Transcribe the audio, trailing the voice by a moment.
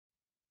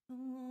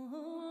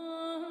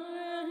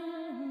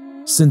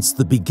Since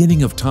the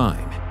beginning of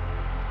time,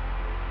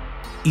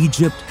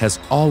 Egypt has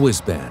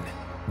always been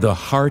the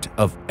heart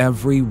of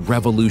every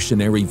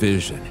revolutionary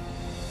vision,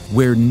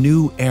 where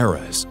new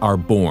eras are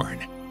born.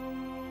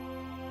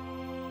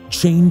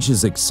 Change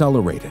is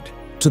accelerated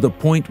to the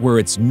point where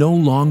it's no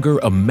longer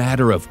a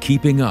matter of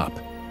keeping up.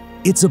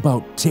 It's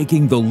about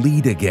taking the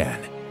lead again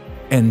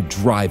and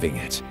driving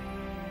it.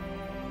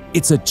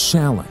 It's a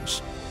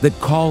challenge that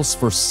calls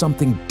for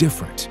something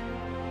different,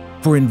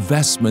 for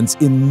investments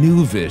in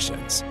new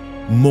visions,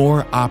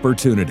 more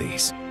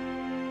opportunities.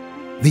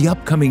 The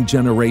upcoming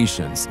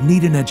generations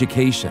need an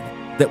education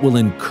that will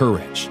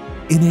encourage,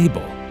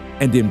 enable,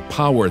 and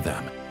empower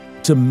them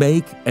to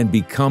make and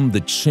become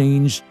the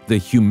change the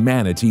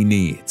humanity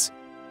needs.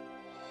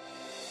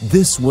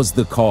 This was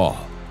the call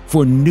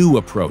for new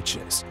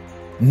approaches,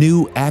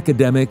 new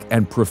academic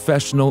and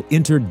professional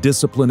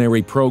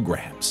interdisciplinary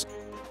programs,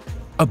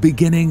 a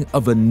beginning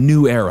of a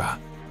new era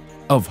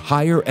of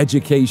higher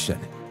education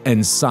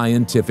and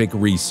scientific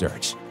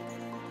research.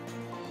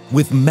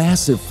 With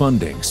massive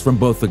fundings from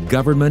both the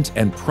government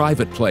and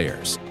private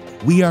players,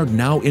 we are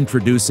now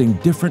introducing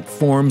different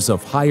forms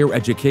of higher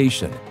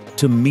education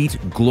to meet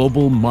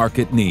global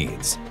market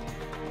needs.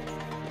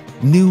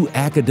 New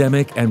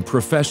academic and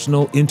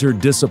professional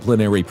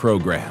interdisciplinary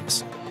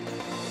programs.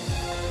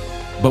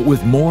 But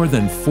with more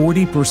than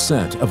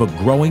 40% of a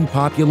growing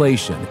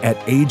population at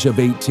age of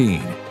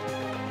 18,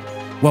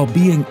 while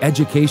being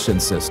education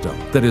system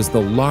that is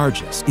the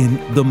largest in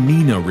the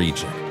MENA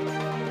region,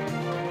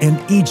 and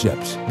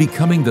Egypt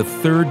becoming the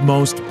third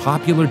most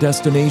popular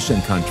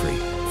destination country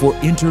for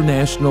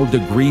international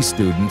degree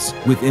students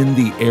within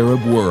the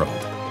Arab world.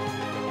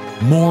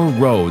 More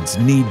roads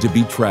need to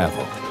be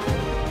traveled.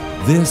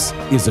 This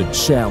is a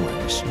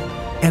challenge,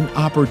 an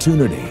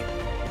opportunity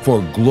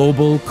for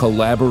global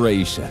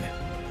collaboration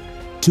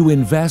to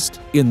invest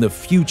in the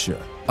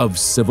future of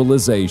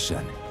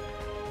civilization.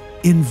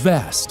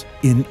 Invest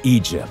in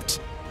Egypt.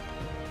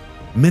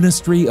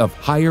 Ministry of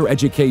Higher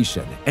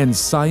Education and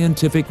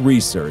Scientific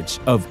Research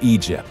of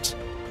Egypt.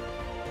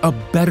 A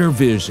better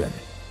vision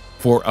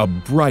for a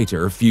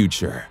brighter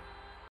future.